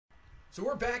So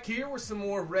we're back here with some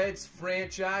more Reds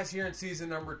franchise here in season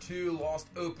number 2, lost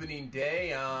opening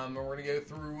day. And we're going to go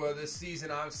through this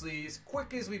season, obviously, as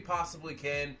quick as we possibly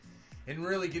can and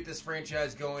really get this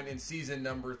franchise going in season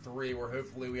number 3, where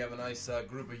hopefully we have a nice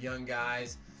group of young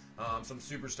guys, some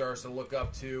superstars to look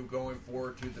up to going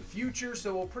forward to the future.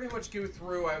 So we'll pretty much go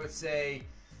through, I would say,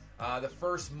 the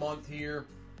first month here,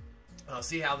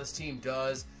 see how this team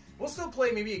does. We'll still play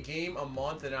maybe a game a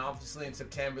month, and obviously in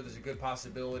September there's a good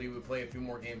possibility we play a few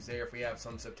more games there if we have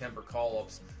some September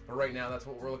call-ups. But right now that's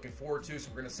what we're looking forward to, so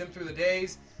we're going to sim through the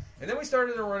days. And then we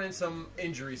started to run in some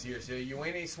injuries here. So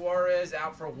Eugenio Suarez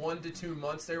out for 1 to 2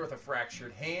 months there with a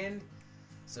fractured hand.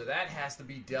 So that has to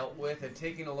be dealt with. And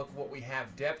taking a look at what we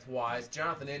have depth-wise,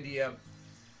 Jonathan India,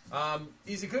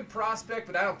 he's a good prospect,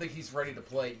 but I don't think he's ready to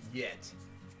play yet.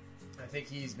 I think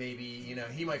he's maybe,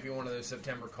 he might be one of those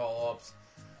September call-ups.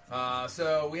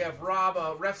 So we have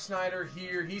Ref Snyder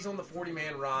here. He's on the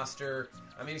 40-man roster.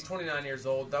 I mean, he's 29 years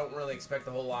old. Don't really expect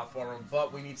a whole lot from him,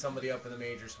 but we need somebody up in the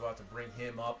majors, so we'll have to bring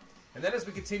him up. And then as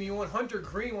we continue on, Hunter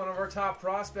Green, one of our top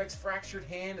prospects, fractured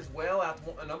hand as well, out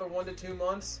another 1 to 2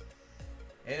 months.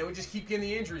 And we just keep getting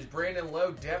the injuries. Brandon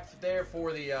Lowe, depth there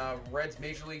for the Reds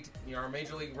major league, our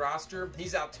major league roster.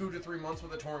 He's out 2 to 3 months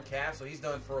with a torn calf, so he's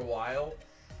done for a while.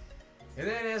 And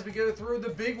then as we go through the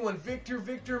big one,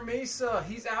 Victor Mesa.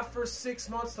 He's out for 6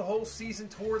 months, the whole season,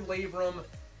 torn labrum.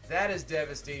 That is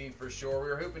devastating for sure. We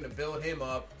were hoping to build him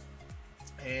up.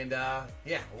 And,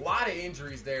 yeah, a lot of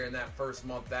injuries there in that first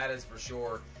month, that is for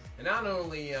sure. And not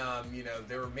only,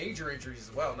 there were major injuries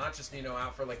as well, not just,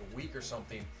 out for like a week or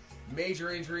something.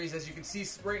 Major injuries, as you can see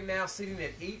right now, sitting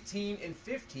at 18 and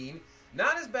 15.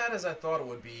 Not as bad as I thought it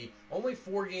would be. Only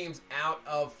 4 games out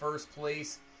of first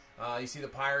place. You see the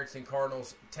Pirates and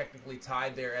Cardinals technically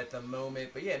tied there at the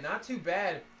moment. But, yeah, not too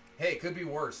bad. Hey, it could be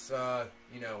worse.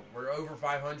 We're over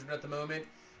 500 at the moment.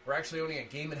 We're actually only a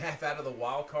game and a half out of the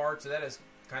wild card, so that is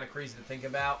kind of crazy to think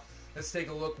about. Let's take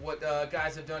a look what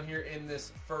guys have done here in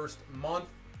this first month.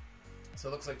 So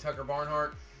it looks like Tucker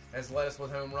Barnhart has led us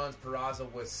with home runs.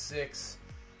 Peraza with 6.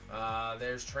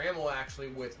 There's Trammell actually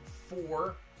with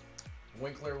 4.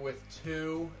 Winkler with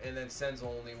 2, and then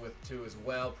Senzel only with 2 as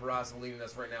well. Peraza leading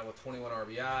us right now with 21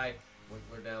 RBI.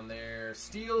 Winkler down there.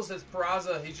 Steals as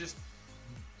Peraza. He's just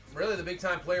really the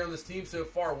big-time player on this team so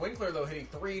far. Winkler, though, hitting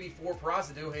 384.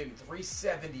 Peraza hitting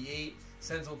 378.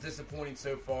 Senzel disappointing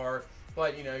so far.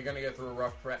 But, you're going to go through a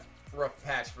rough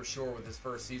patch for sure with his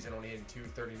first season, only hitting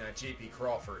 239. J.P.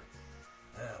 Crawford,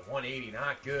 180.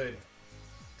 Not good.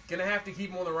 Going to have to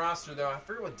keep him on the roster, though. I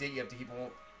forget what date you have to keep him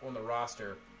on the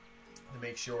roster to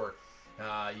make sure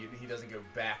he doesn't go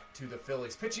back to the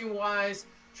Phillies. Pitching-wise,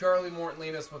 Charlie Morton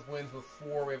leading us with wins with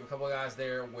 4. We have a couple of guys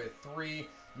there with 3.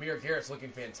 Amir Garrett's looking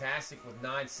fantastic with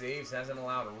 9 saves. Hasn't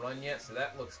allowed a run yet, so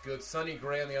that looks good. Sonny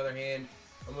Gray, on the other hand,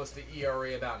 almost the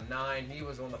ERA about 9. He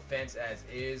was on the fence as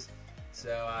is,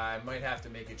 so I might have to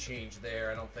make a change there.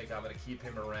 I don't think I'm going to keep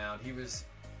him around. He was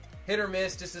hit or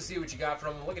miss just to see what you got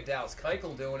from him. Look at Dallas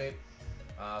Keuchel doing it.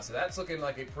 So that's looking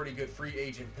like a pretty good free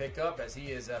agent pickup as he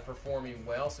is performing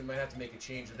well. So we might have to make a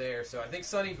change there. So I think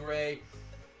Sonny Gray,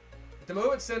 at the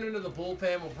moment, send him to the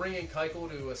bullpen. We'll bring in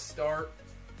Keuchel to a start.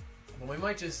 But we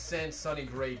might just send Sonny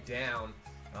Gray down.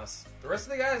 The rest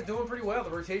of the guys doing pretty well.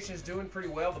 The rotation is doing pretty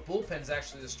well. The bullpen's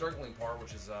actually the struggling part,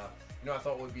 which is, I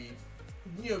thought would be,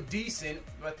 decent.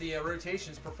 But the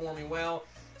rotation's performing well.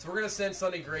 So we're going to send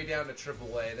Sonny Gray down to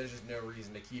AAA. There's just no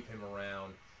reason to keep him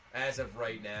around as of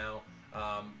right now.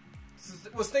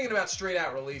 Was thinking about straight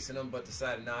out releasing him, but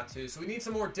decided not to. So we need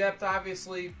some more depth,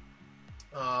 obviously,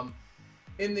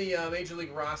 in the Major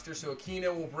League roster. So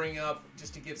Aquino will bring up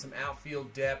just to get some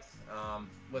outfield depth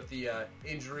with the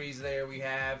injuries there we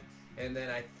have. And then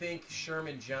I think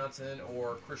Sherman Johnson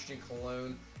or Christian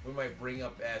Colon we might bring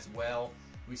up as well.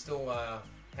 We still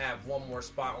have one more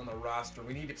spot on the roster.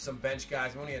 We need some bench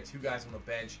guys. We only had 2 guys on the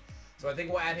bench. So I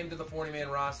think we'll add him to the 40-man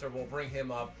roster. We'll bring him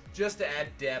up just to add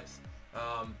depth.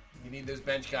 You need those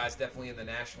bench guys definitely in the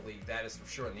National League. That is for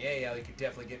sure. In the AL, you could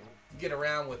definitely get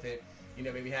around with it.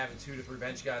 Maybe having 2 to 3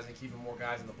 bench guys and keeping more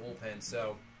guys in the bullpen.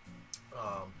 So,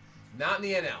 not in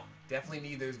the NL. Definitely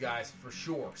need those guys for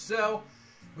sure. So,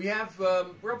 we're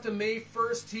up to May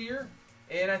 1st here.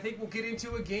 And I think we'll get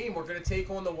into a game. We're going to take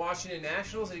on the Washington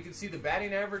Nationals. And you can see the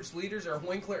batting average leaders are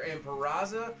Winkler and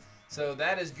Peraza. So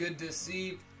that is good to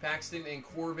see. Paxton and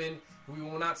Corbin, who we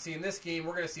will not see in this game.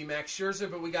 We're going to see Max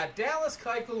Scherzer. But we got Dallas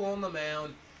Keuchel on the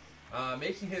mound,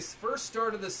 making his first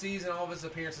start of the season. All of his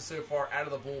appearances so far out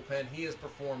of the bullpen. He has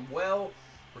performed well.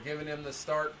 We're giving him the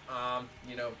start.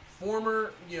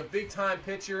 Former, big-time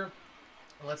pitcher.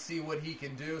 Let's see what he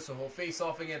can do. So he'll face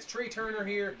off against Trey Turner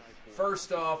here.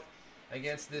 First off,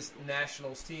 against this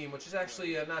Nationals team, which is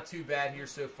actually not too bad here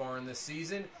so far in this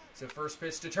season. So first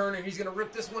pitch to Turner. He's going to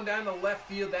rip this one down the left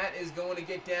field. That is going to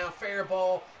get down. Fair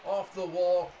ball off the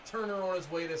wall. Turner on his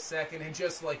way to second. And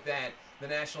just like that, the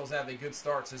Nationals have a good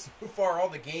start. So far, all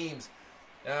the games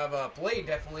I've played,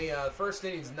 definitely. The first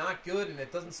inning's not good, and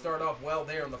it doesn't start off well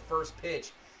there on the first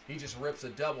pitch. He just rips a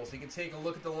double. So you can take a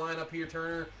look at the lineup here,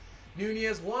 Turner.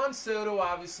 Nunez, Juan Soto,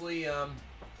 obviously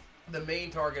the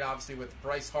main target, obviously, with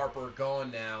Bryce Harper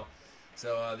gone now.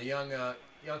 So the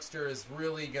youngster is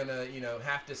really going to,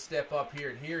 have to step up here.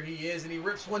 And here he is, and he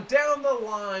rips one down the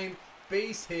line.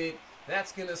 Base hit.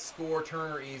 That's going to score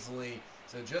Turner easily.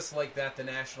 So just like that, the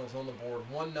Nationals on the board.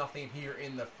 1-0 here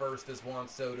in the first as Juan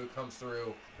Soto comes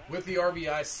through with the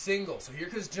RBI single. So here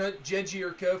comes Jed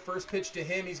Gierko. First pitch to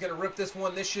him. He's going to rip this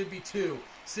one. This should be 2.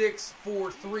 6,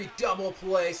 4, 3, double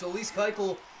play. So Elise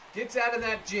Keuchel gets out of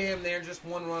that jam there. Just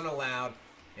 1 run allowed.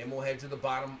 And we'll head to the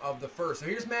bottom of the first. So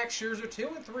here's Max Scherzer,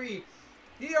 2-3.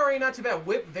 ERA not too bad.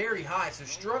 Whip very high. So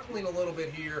struggling a little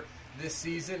bit here this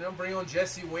season. I'll bring on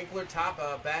Jesse Winkler.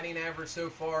 Top batting average so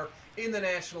far in the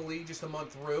National League, just a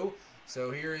month through.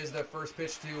 So here is the first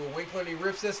pitch to Winkler, and he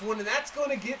rips this one, and that's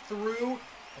going to get through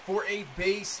for a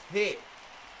base hit.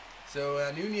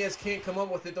 So Nunez can't come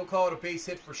up with it. They'll call it a base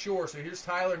hit for sure. So here's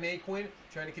Tyler Naquin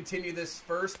trying to continue this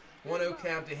first. 1-0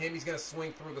 count to him. He's going to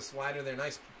swing through the slider there.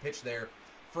 Nice pitch there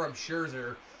from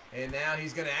Scherzer. And now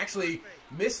he's going to actually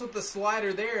miss with the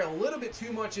slider there. A little bit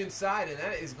too much inside, and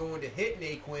that is going to hit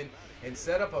Naquin and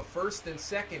set up a first and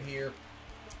second here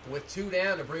with 2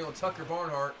 down to bring on Tucker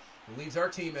Barnhart, who leads our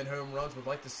team in home runs. Would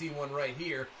like to see one right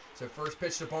here. So first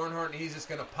pitch to Barnhart, and he's just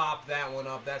going to pop that one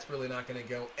up. That's really not going to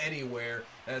go anywhere.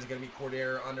 That is going to be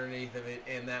Cordero underneath of it,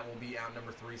 and that will be out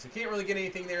number 3. So can't really get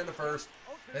anything there in the first,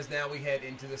 as now we head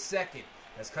into the second.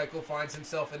 As Keuchel finds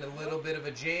himself in a little bit of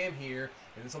a jam here,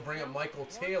 and this will bring up Michael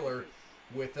Taylor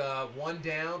with 1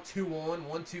 down, 2 on,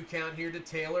 1-2 count here to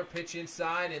Taylor. Pitch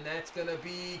inside, and that's going to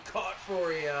be caught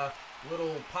for a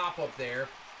little pop-up there.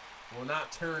 Will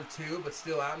not turn 2, but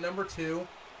still out number 2.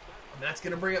 And that's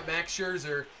going to bring up Max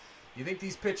Scherzer. You think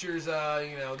these pitchers,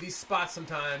 these spots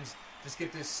sometimes just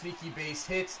get those sneaky base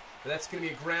hits, but that's going to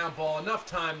be a ground ball. Enough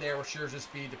time there with Scherzer's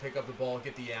speed to pick up the ball,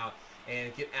 get the out,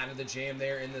 and get out of the jam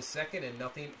there in the second, and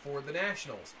nothing for the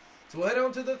Nationals. So we'll head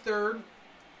on to the third.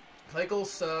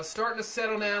 Keuchel's starting to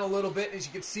settle down a little bit. As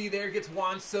you can see there, gets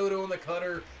Juan Soto on the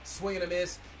cutter, swing and a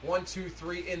miss. 1, 2,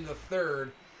 3 in the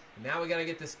third. Now we got to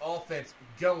get this offense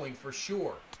going for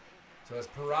sure. So as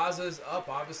Peraza's up,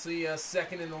 obviously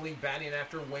second in the league batting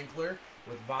after Winkler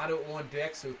with Votto on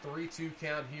deck. So 3-2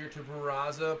 count here to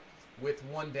Peraza with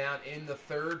 1 down in the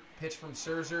third. Pitch from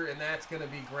Scherzer, and that's going to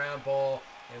be ground ball,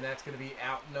 and that's going to be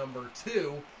out number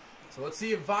 2. So let's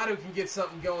see if Votto can get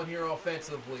something going here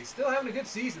offensively. Still having a good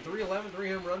season. 311, 3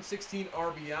 home runs, 16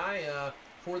 RBI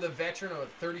for the veteran,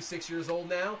 36 years old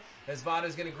now. As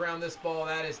Votto's going to ground this ball,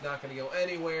 that is not going to go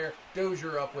anywhere.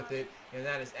 Dozier up with it, and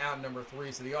that is out number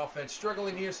 3. So the offense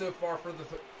struggling here so far for the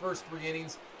first 3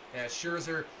 innings. As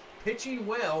Scherzer pitching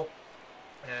well,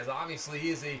 as obviously he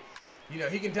is he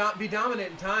can be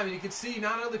dominant in time. And you can see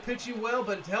not only pitching well,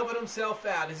 but helping himself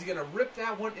out. Is he going to rip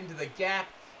that one into the gap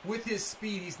with his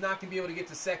speed? He's not going to be able to get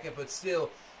to second, but still,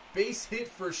 base hit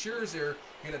for Scherzer.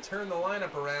 Going to turn the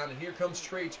lineup around, and here comes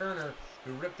Trey Turner,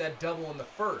 who ripped that double in the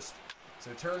first. So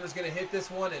Turner's going to hit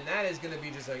this one, and that is going to be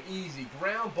just an easy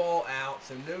ground ball out.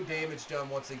 So no damage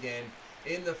done once again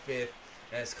in the 5th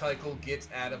as Keuchel gets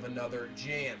out of another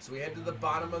jam. So we head to the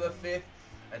bottom of the 5th.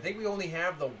 I think we only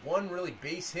have the one really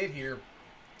base hit here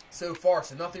so far,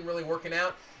 so nothing really working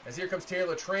out. As here comes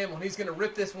Taylor Trammell, and he's going to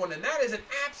rip this one, and that is an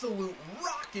absolute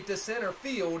rocket to center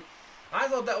field. I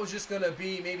thought that was just going to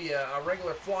be maybe a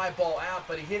regular fly ball out,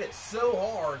 but he hit it so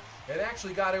hard it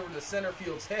actually got over the center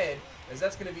field's head, as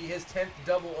that's going to be his 10th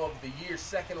double of the year,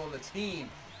 second on the team.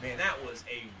 Man, that was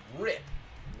a rip.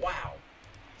 Wow.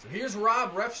 So here's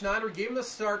Rob Refsnyder. Gave him the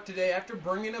start today after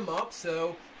bringing him up.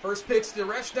 So first pitch to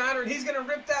Refsnyder, and he's going to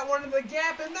rip that one into the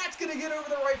gap, and that's going to get over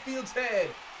the right field's head.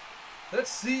 Let's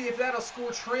see if that'll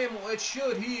score Trammell. It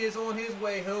should. He is on his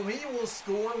way home. He will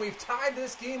score. We've tied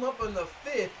this game up in the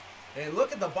 5th. And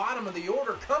look at the bottom of the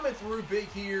order coming through big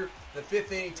here. The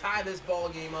 5th inning, tie this ball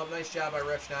game up. Nice job by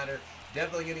Refsnyder.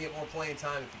 Definitely going to get more playing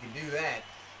time if you can do that.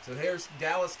 So here's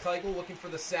Dallas Keuchel looking for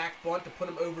the sack bunt to put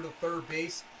him over to third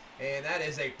base. And that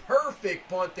is a perfect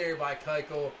bunt there by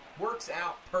Keuchel. Works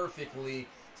out perfectly.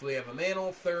 So we have a man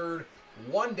on third,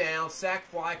 1 down. Sack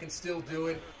fly can still do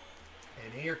it.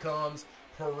 And here comes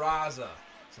Peraza.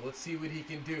 So let's see what he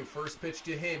can do. First pitch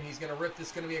to him. He's going to rip. This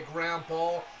is going to be a ground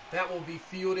ball. That will be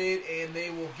fielded, and they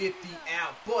will get the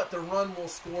out. But the run will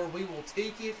score. We will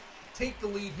take it. take the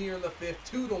lead here in the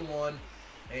fifth, 2-1.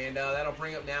 And that'll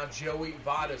bring up now Joey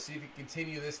Votto. See if he can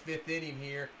continue this fifth inning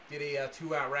here. Get a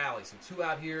 2-out rally. So 2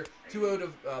 out here, 2-0 to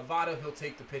Votto. He'll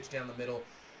take the pitch down the middle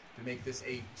to make this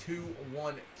a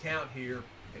 2-1 count here.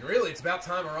 And really, it's about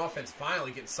time our offense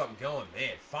finally gets something going.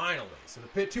 Man, finally. So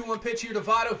the 2-1 pitch here to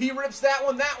Votto. He rips that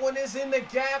one. That one is in the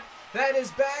gap. That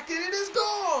is back, and it is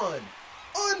gone.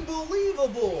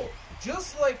 Unbelievable.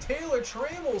 Just like Taylor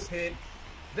Trammell's hit,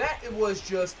 that was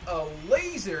just a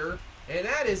laser. And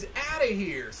that is out of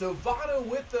here. So Votto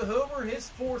with the homer,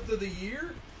 his 4th of the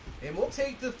year. And we'll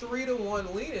take the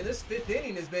 3-1 lead. And this 5th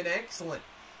inning has been excellent.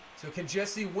 So can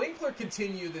Jesse Winkler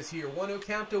continue this here? 1-0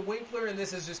 count to Winkler. And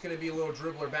this is just going to be a little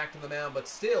dribbler back to the mound. But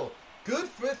still, good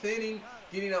 5th inning.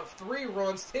 Getting up 3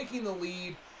 runs, taking the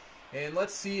lead. And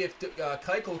let's see if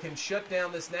Keuchel can shut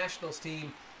down this Nationals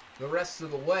team the rest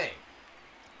of the way.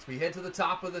 So we head to the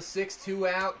top of the 6th, 2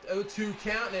 out, 0-2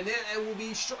 count, and then it will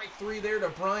be strike 3 there to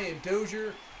Brian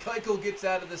Dozier. Keuchel gets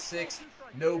out of the 6th,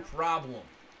 no problem.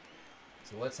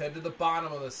 So let's head to the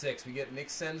bottom of the 6th. We get Nick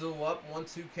Senzel up,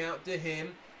 1-2 count to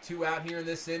him. 2 out here in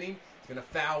this inning. He's going to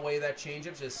foul away that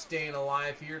changeup, just staying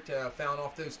alive here to foul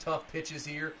off those tough pitches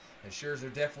here. And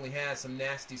Scherzer definitely has some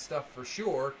nasty stuff for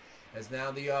sure. As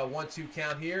now the 1-2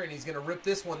 count here, and he's going to rip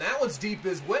this one. That one's deep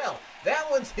as well. That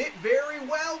one's hit very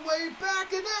well way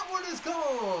back, and that one is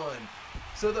gone.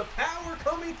 So the power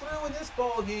coming through in this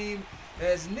ball game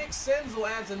as Nick Senzel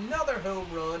adds another home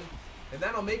run, and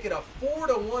that'll make it a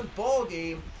 4-1 ball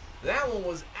game. That one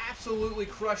was absolutely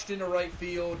crushed into right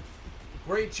field.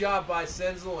 Great job by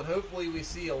Senzel, and hopefully we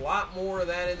see a lot more of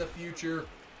that in the future.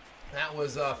 That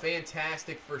was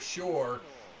fantastic for sure.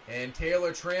 And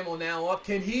Taylor Trammell now up.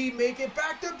 Can he make it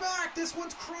back to back? This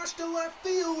one's crushed to left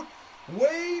field.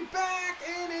 Way back.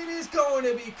 And it is going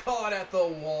to be caught at the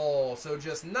wall. So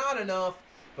just not enough.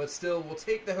 But still, we'll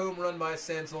take the home run by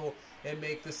Senzel and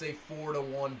make this a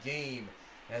 4-1 game.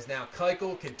 As now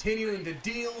Keuchel continuing to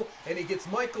deal. And he gets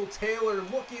Michael Taylor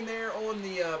looking there on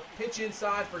the pitch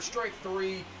inside for strike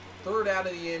 3. 3rd out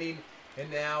of the inning. And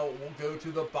now we'll go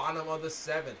to the bottom of the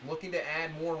 7th. Looking to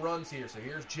add more runs here. So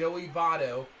here's Joey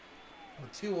Votto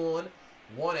with 2 on,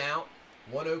 1 out.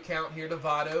 1-0 count here to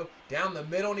Votto. Down the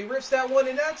middle, and he rips that one,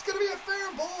 and that's going to be a fair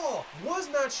ball. Was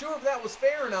not sure if that was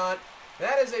fair or not.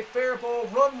 That is a fair ball.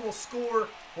 Run will score.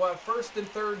 We'll have 1st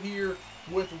and 3rd here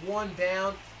with 1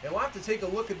 down. And we'll have to take a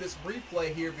look at this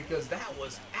replay here because that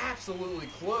was absolutely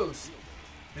close.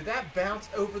 Did that bounce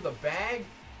over the bag?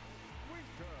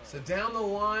 So down the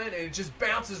line, and it just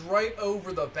bounces right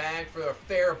over the bag for a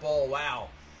fair ball. Wow.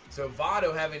 So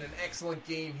Votto having an excellent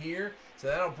game here. So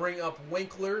that'll bring up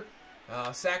Winkler.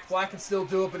 Sack Fly can still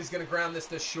do it, but he's going to ground this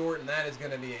to short, and that is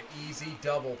going to be an easy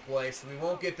double play. So we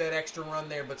won't get that extra run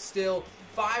there, but still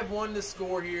 5-1 to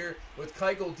score here with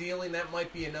Keuchel dealing. That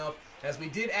might be enough, as we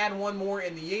did add one more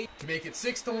in the 8th to make it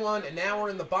 6-1, and now we're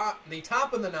in the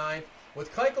top of the 9th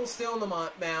with Keuchel still on the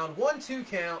mound. 1-2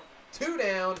 count, 2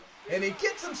 down. And he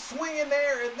gets him swinging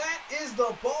there, and that is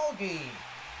the ball game.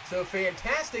 So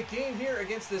fantastic game here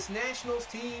against this Nationals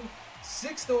team.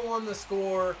 6-1 the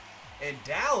score. And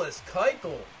Dallas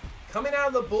Keuchel coming out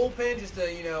of the bullpen just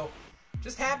to,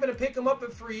 just happened to pick him up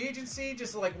at free agency.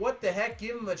 Just like, what the heck,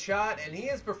 give him a shot. And he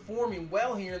is performing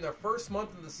well here in the first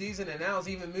month of the season, and now has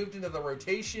even moved into the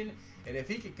rotation. And if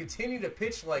he can continue to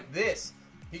pitch like this,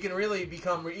 he can really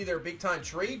become either a big-time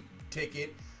trade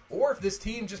ticket, or if this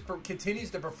team just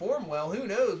continues to perform well, who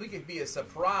knows? We could be a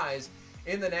surprise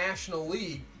in the National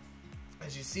League.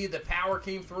 As you see, the power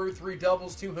came through. 3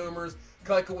 doubles, 2 homers.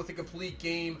 Keuchel with a complete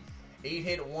game. 8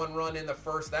 hit, 1 run in the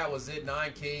first. That was it.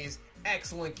 9 Ks.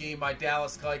 Excellent game by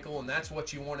Dallas Keuchel, and that's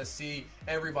what you want to see.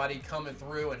 Everybody coming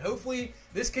through, and hopefully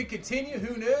this could continue.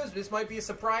 Who knows? This might be a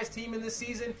surprise team in this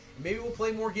season. Maybe we'll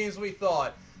play more games than we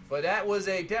thought. But that was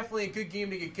definitely a good game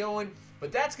to get going.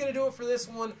 But that's going to do it for this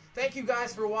one. Thank you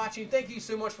guys for watching. Thank you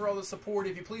so much for all the support.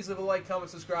 If you please leave a like,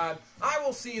 comment, subscribe. I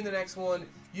will see you in the next one.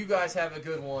 You guys have a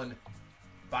good one.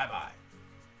 Bye-bye.